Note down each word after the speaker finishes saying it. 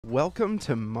Welcome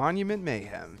to Monument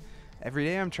Mayhem. Every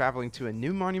day I'm traveling to a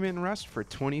new monument in Rust for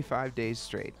 25 days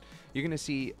straight. You're going to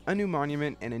see a new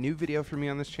monument and a new video from me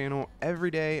on this channel every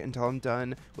day until I'm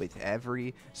done with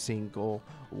every single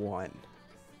one.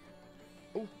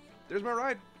 Oh, there's my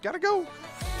ride. Gotta go.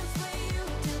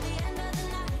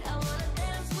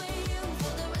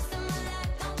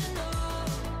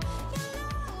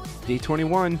 Day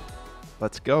 21.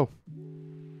 Let's go.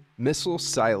 Missile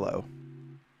Silo.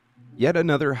 Yet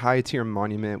another high-tier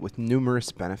monument with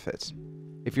numerous benefits.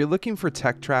 If you're looking for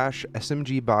tech trash,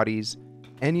 SMG bodies,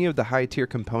 any of the high-tier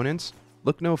components,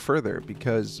 look no further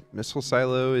because Missile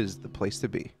Silo is the place to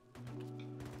be.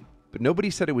 But nobody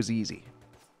said it was easy.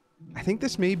 I think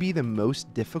this may be the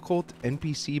most difficult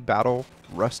NPC battle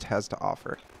Rust has to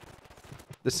offer.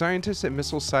 The scientists at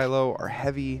Missile Silo are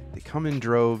heavy, they come in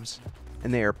droves,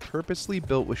 and they are purposely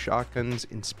built with shotguns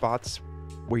in spots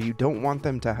where you don't want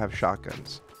them to have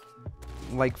shotguns.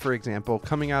 Like, for example,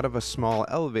 coming out of a small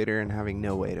elevator and having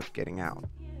no way of getting out.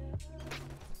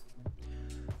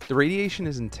 The radiation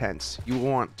is intense. You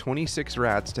will want 26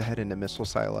 rads to head into Missile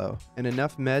Silo, and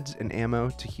enough meds and ammo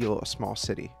to heal a small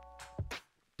city.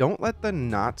 Don't let the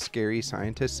not scary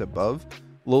scientists above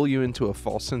lull you into a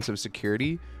false sense of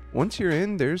security. Once you're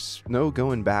in, there's no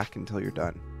going back until you're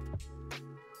done.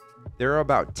 There are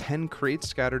about 10 crates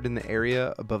scattered in the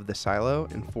area above the silo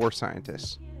and 4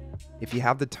 scientists. If you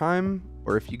have the time,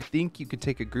 or if you think you could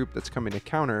take a group that's coming to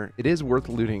counter, it is worth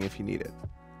looting if you need it.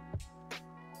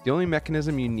 The only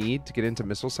mechanism you need to get into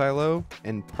Missile Silo,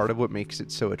 and part of what makes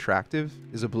it so attractive,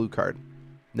 is a blue card.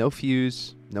 No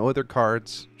fuse, no other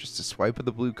cards, just a swipe of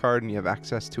the blue card and you have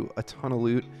access to a ton of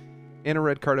loot, and a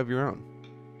red card of your own.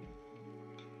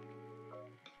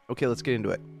 Okay, let's get into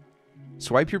it.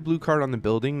 Swipe your blue card on the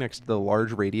building next to the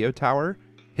large radio tower,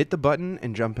 hit the button,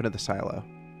 and jump into the silo.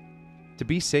 To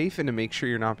be safe and to make sure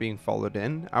you're not being followed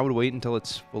in, I would wait until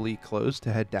it's fully closed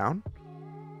to head down.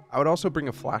 I would also bring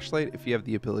a flashlight if you have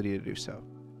the ability to do so.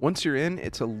 Once you're in,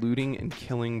 it's a looting and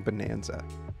killing bonanza.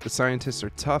 The scientists are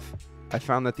tough. I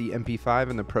found that the MP5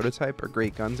 and the prototype are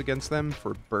great guns against them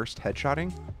for burst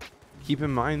headshotting. Keep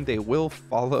in mind they will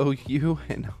follow you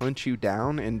and hunt you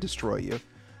down and destroy you.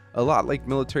 A lot like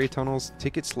military tunnels,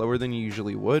 take it slower than you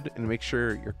usually would and make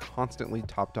sure you're constantly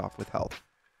topped off with health.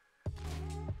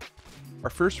 Our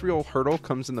first real hurdle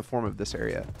comes in the form of this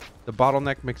area. The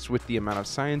bottleneck mixed with the amount of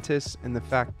scientists and the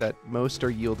fact that most are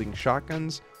yielding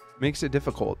shotguns makes it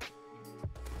difficult.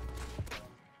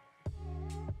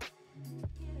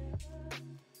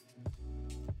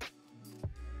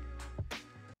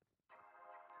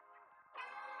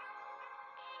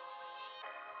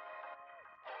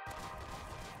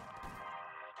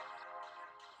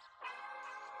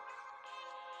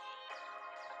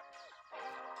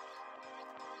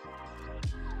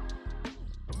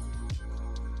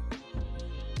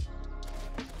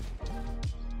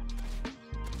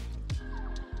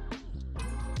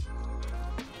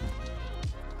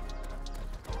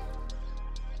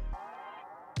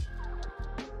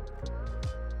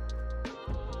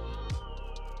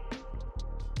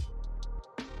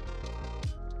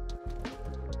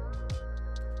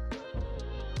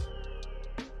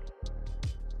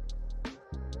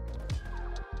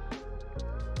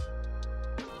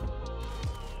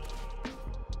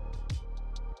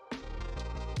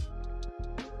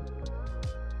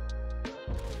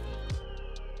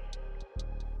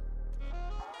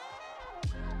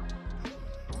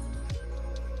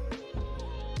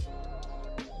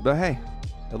 But hey,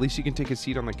 at least you can take a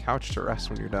seat on the couch to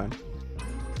rest when you're done.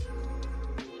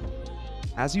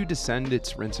 As you descend,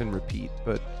 it's rinse and repeat,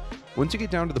 but once you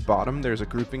get down to the bottom, there's a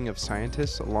grouping of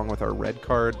scientists along with our red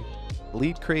card,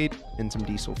 elite crate, and some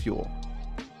diesel fuel.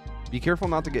 Be careful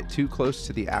not to get too close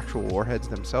to the actual warheads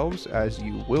themselves, as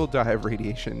you will die of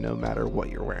radiation no matter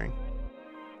what you're wearing.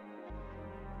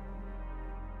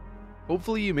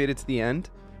 Hopefully you made it to the end,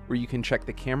 where you can check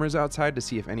the cameras outside to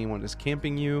see if anyone is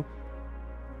camping you.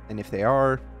 And if they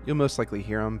are, you'll most likely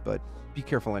hear them, but be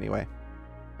careful anyway.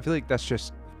 I feel like that's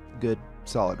just good,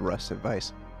 solid Rust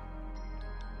advice.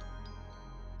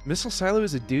 Missile Silo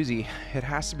is a doozy. It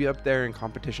has to be up there in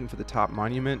competition for the top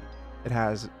monument. It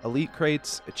has elite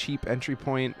crates, a cheap entry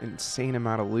point, an insane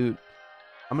amount of loot.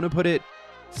 I'm going to put it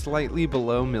slightly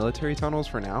below military tunnels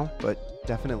for now, but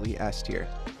definitely S tier.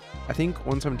 I think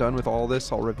once I'm done with all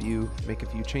this, I'll review, make a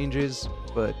few changes,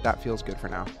 but that feels good for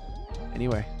now.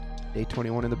 Anyway. Day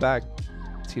 21 in the bag.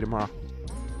 See you tomorrow.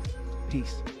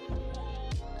 Peace.